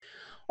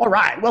All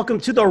right, welcome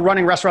to the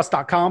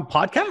runningrestaurants.com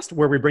podcast,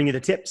 where we bring you the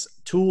tips,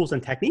 tools,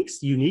 and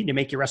techniques you need to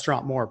make your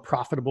restaurant more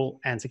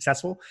profitable and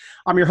successful.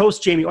 I'm your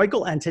host, Jamie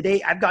Oikel, and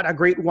today I've got a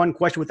great one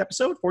question with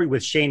episode for you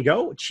with Shane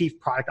Go, Chief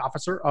Product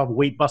Officer of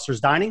Weight Busters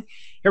Dining.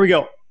 Here we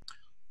go.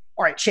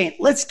 All right, Shane,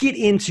 let's get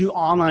into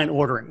online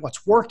ordering.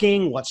 What's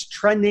working, what's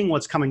trending,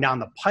 what's coming down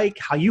the pike,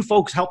 how you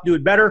folks help do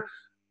it better.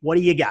 What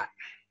do you got?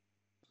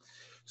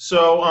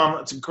 So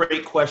it's a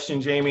great question,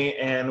 Jamie,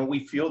 and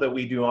we feel that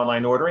we do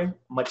online ordering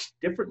much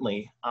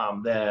differently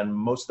than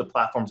most of the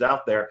platforms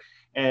out there,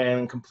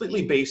 and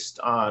completely based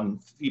on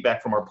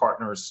feedback from our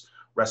partners,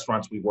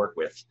 restaurants we work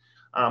with.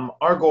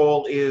 Our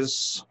goal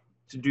is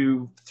to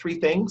do three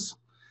things.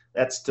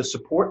 That's to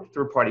support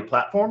third-party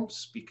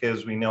platforms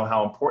because we know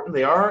how important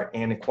they are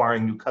in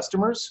acquiring new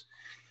customers.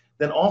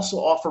 Then also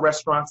offer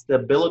restaurants the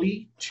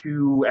ability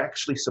to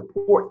actually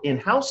support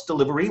in-house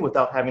delivery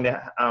without having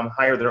to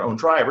hire their own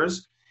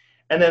drivers.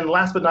 And then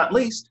last but not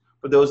least,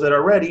 for those that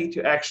are ready,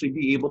 to actually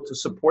be able to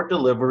support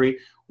delivery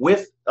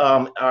with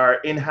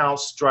our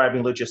in-house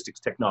driving logistics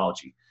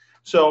technology.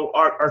 So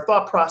our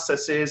thought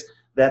process is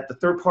that the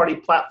third-party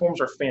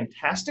platforms are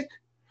fantastic,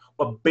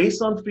 but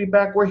based on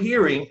feedback we're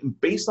hearing, and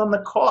based on the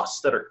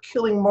costs that are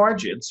killing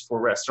margins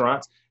for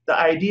restaurants, the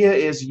idea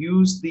is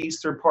use these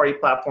third-party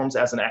platforms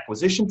as an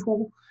acquisition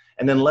tool,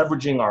 and then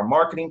leveraging our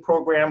marketing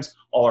programs,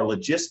 all our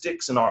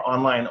logistics and our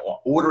online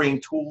ordering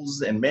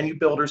tools and menu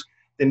builders,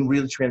 then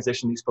really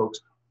transition these folks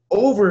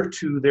over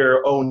to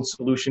their own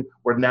solution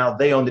where now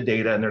they own the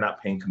data and they're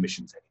not paying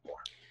commissions anymore.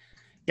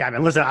 Yeah, I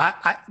mean, listen,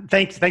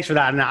 thanks for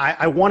that. And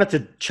I wanted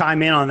to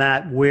chime in on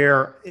that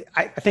where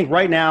I think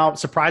right now,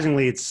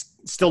 surprisingly, it's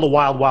still the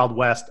wild, wild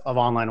west of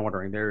online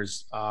ordering.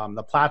 There's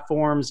the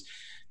platforms.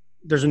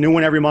 There's a new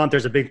one every month.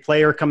 There's a big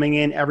player coming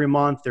in every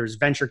month. There's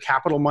venture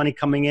capital money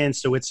coming in.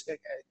 So it's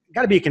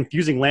got to be a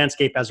confusing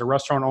landscape as a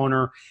restaurant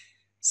owner,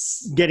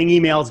 getting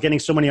emails, getting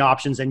so many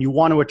options, and you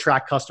want to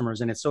attract customers.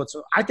 And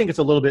I think it's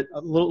a little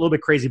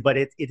bit crazy, but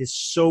it is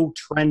so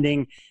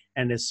trending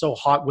and is so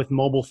hot with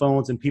mobile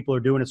phones and people are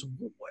doing it. So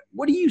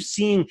what are you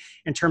seeing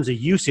in terms of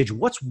usage?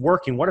 What's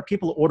working? What are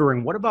people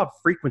ordering? What about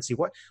frequency?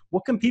 What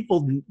do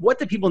people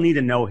need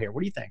to know here?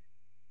 What do you think?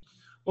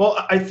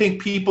 Well, I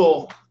think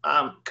people,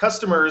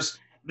 customers,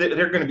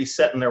 they're going to be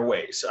set in their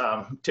ways.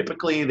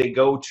 Typically, they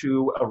go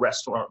to a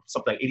restaurant,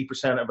 something like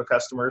 80% of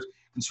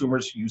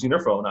consumers using their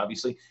phone,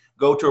 obviously,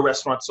 go to a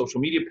restaurant's social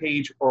media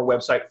page or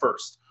website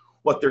first.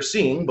 What they're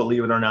seeing,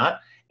 believe it or not,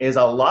 is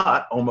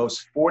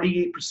almost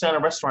 48%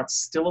 of restaurants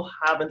still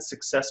haven't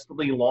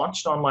successfully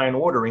launched online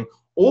ordering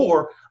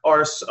or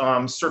are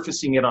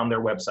surfacing it on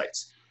their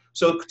websites.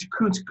 So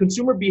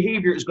consumer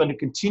behavior is going to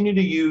continue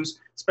to use,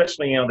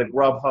 especially the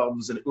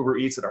Grubhubs and Uber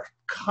Eats that are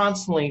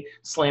constantly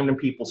slammed in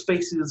people's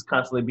faces,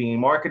 constantly being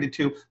marketed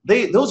to.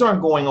 Those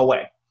aren't going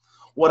away.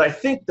 What I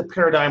think the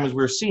paradigm is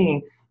we're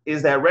seeing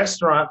is that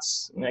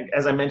restaurants,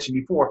 as I mentioned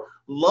before,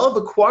 love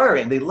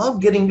acquiring. They love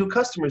getting new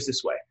customers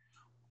this way,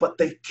 but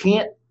they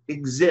can't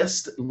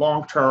exist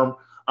long-term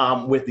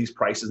with these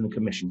prices and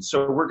commissions.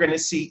 So we're going to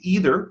see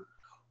either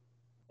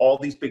all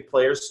these big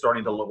players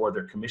starting to lower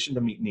their commission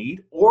to meet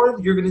need, or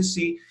you're going to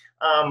see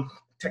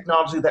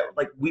technology that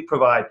like we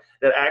provide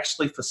that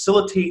actually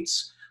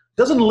facilitates,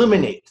 doesn't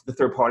eliminate the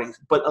third parties,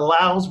 but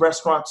allows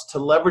restaurants to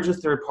leverage the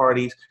third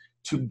parties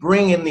to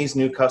bring in these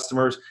new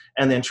customers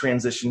and then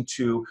transition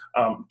to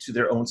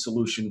their own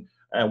solution,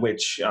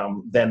 which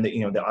then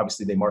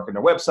obviously they market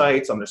on their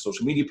websites, on their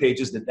social media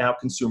pages, that now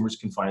consumers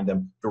can find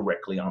them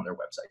directly on their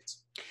websites.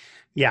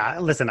 Yeah,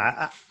 listen,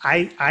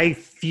 I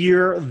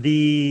fear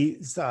the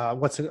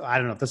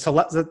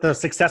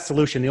success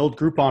solution, the old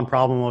Groupon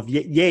problem of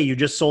you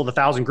just sold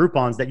 1,000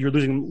 Groupons that you're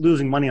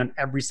losing money on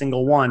every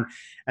single one,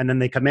 and then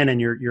they come in and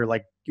you're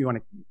like, you want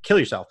to kill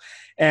yourself.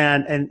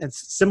 And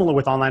it's similar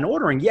with online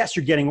ordering. Yes,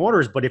 you're getting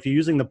orders, but if you're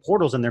using the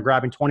portals and they're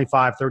grabbing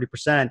 25,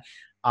 30%,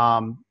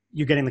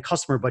 you're getting the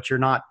customer, but you're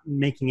not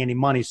making any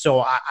money.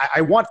 So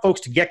I want folks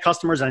to get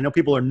customers, and I know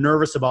people are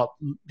nervous about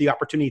the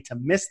opportunity to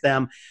miss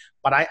them,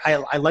 but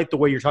I like the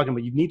way you're talking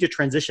about. You need to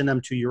transition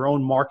them to your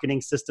own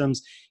marketing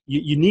systems.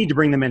 You need to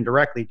bring them in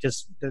directly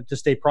just to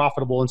stay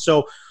profitable. And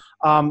so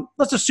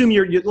let's assume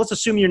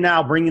you're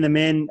now bringing them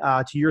in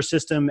to your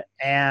system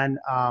and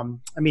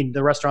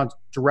the restaurant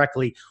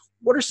directly.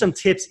 What are some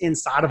tips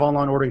inside of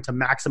online ordering to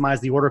maximize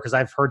the order? Because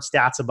I've heard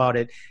stats about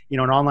it. An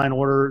online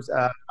order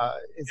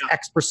is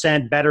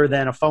X% better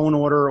than a phone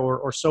order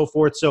or so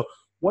forth. So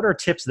what are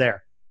tips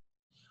there?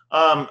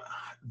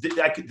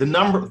 The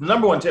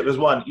number one tip is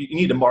you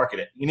need to market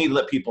it. You need to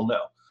let people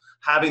know.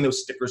 Having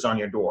those stickers on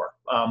your door,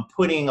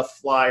 putting a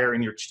flyer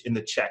in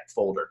the check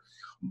folder,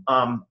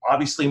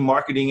 obviously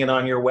marketing it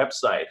on your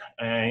website,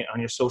 on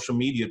your social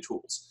media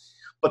tools.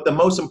 But the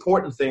most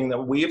important thing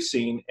that we have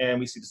seen, and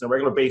we see this on a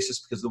regular basis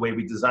because of the way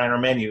we design our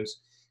menus,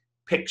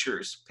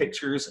 pictures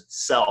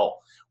sell.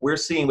 We're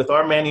seeing with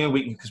our menu,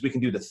 because we can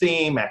do the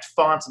theme, match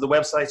fonts of the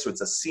website, so it's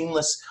a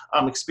seamless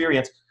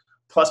experience.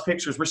 Plus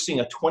pictures, we're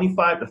seeing a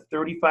 25 to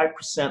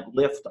 35%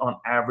 lift on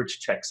average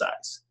check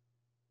size.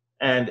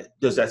 And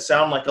does that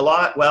sound like a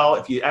lot? Well,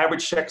 if you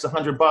average checks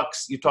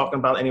 $100, you're talking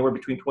about anywhere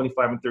between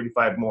 25 and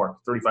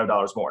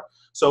 $35 more.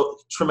 So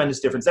tremendous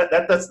difference.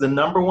 That's the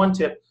number one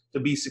tip to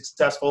be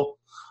successful.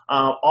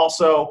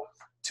 Also,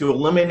 to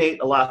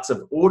eliminate lots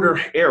of order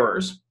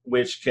errors,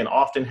 which can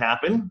often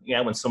happen,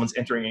 when someone's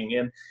entering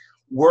in,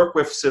 work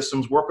with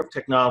systems, work with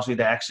technology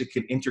that actually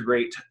can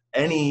integrate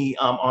any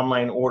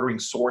online ordering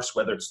source,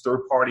 whether it's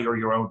third party or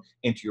your own,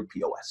 into your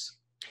POS.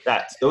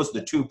 Those are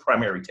the two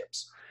primary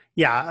tips.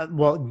 Yeah,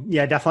 well,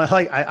 yeah, definitely.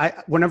 Like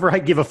I whenever I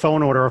give a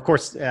phone order, of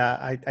course,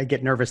 I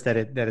get nervous that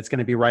it's going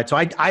to be right. So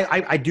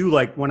I do,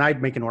 like, when I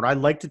make an order, I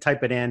like to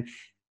type it in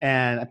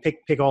and I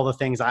pick all the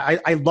things.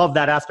 I love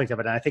that aspect of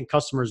it, and I think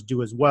customers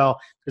do as well,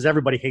 because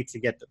everybody hates to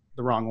get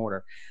the wrong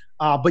order.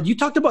 But you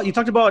talked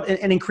about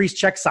an increased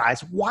check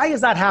size. Why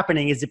is that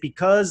happening? Is it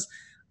because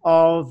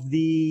of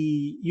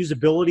the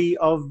usability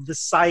of the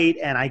site,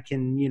 and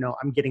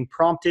I'm getting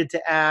prompted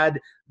to add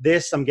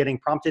this, I'm getting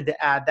prompted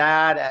to add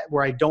that,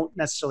 where I don't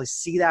necessarily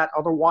see that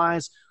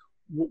otherwise?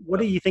 What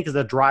do you think is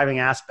the driving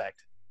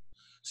aspect?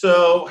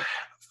 So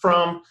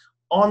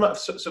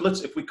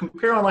if we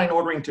compare online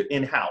ordering to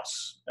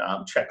in-house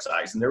check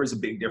size, and there is a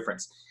big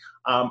difference.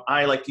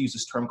 I like to use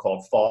this term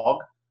called FOG,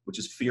 which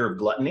is fear of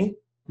gluttony.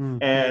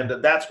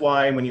 And that's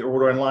why when you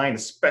order online,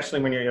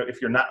 especially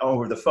if you're not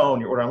over the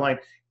phone, you order online,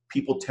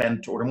 people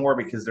tend to order more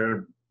because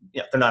they're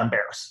not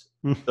embarrassed.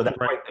 So that's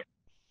right there.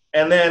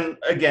 And then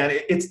again,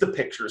 it's the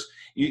pictures.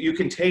 You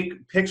can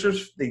take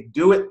pictures. They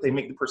do it. They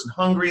make the person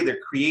hungry. They're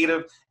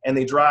creative, and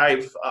they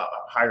drive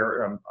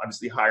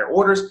obviously higher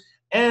orders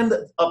and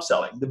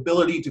upselling. The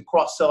ability to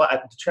cross-sell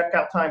at the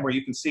checkout time, where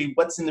you can see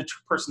what's in the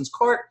person's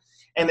cart,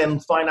 and then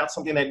find out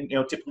something that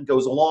typically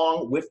goes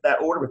along with that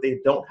order, but they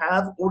don't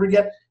have ordered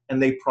yet,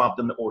 and they prompt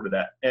them to order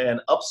that.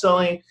 And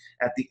upselling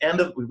at the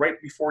end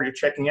right before you're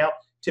checking out,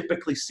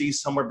 typically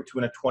sees somewhere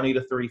between a 20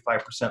 to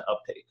 35%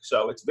 uptake.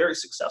 So it's a very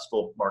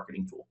successful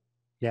marketing tool.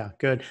 Yeah,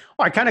 good.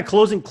 All right, kind of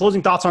closing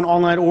thoughts on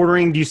online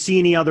ordering. Do you see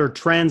any other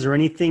trends or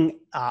anything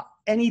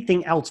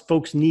else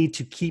folks need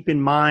to keep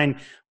in mind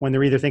when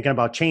they're either thinking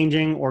about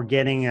changing or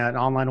getting an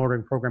online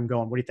ordering program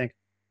going? What do you think?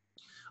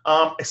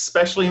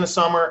 Especially in the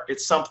summer,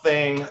 it's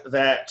something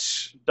that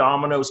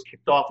Domino's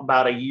kicked off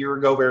about a year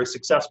ago, very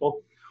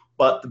successful.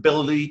 But the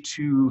ability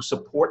to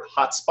support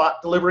hotspot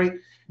delivery.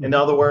 In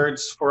other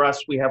words, for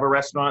us, we have a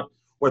restaurant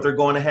where they're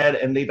going ahead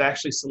and they've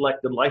actually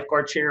selected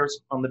lifeguard chairs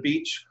on the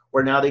beach,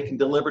 where now they can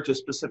deliver to a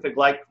specific,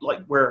 like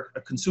where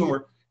a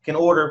consumer can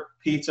order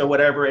pizza,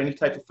 whatever, any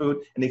type of food,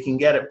 and they can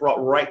get it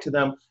brought right to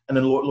them in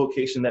a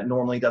location that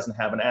normally doesn't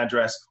have an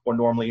address, or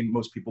normally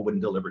most people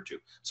wouldn't deliver to.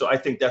 So I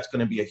think that's going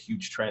to be a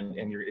huge trend,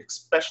 and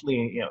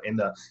especially in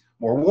the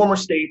more warmer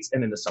states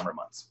and in the summer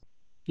months.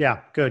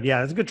 Yeah, good.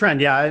 Yeah, it's a good trend.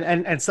 Yeah,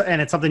 and it's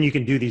something you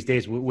can do these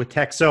days with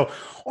tech. So,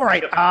 all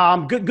right,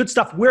 good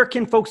stuff. Where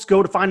can folks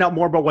go to find out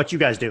more about what you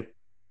guys do?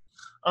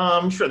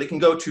 Sure, they can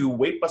go to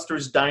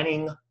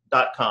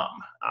waitbustersdining.com.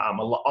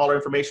 All our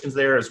information is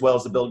there, as well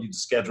as the ability to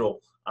schedule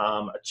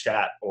a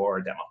chat or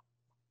a demo.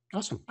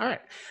 Awesome. All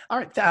right.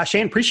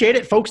 Shane, appreciate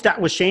it. Folks, that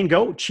was Shane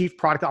Go, Chief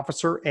Product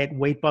Officer at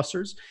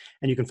Waitbusters.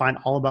 And you can find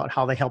all about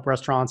how they help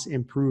restaurants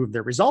improve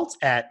their results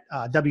at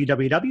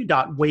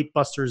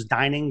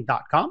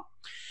www.waitbustersdining.com.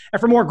 And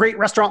for more great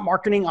restaurant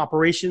marketing,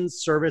 operations,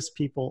 service,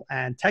 people,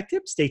 and tech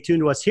tips, stay tuned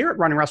to us here at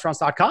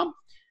runningrestaurants.com.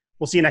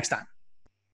 We'll see you next time.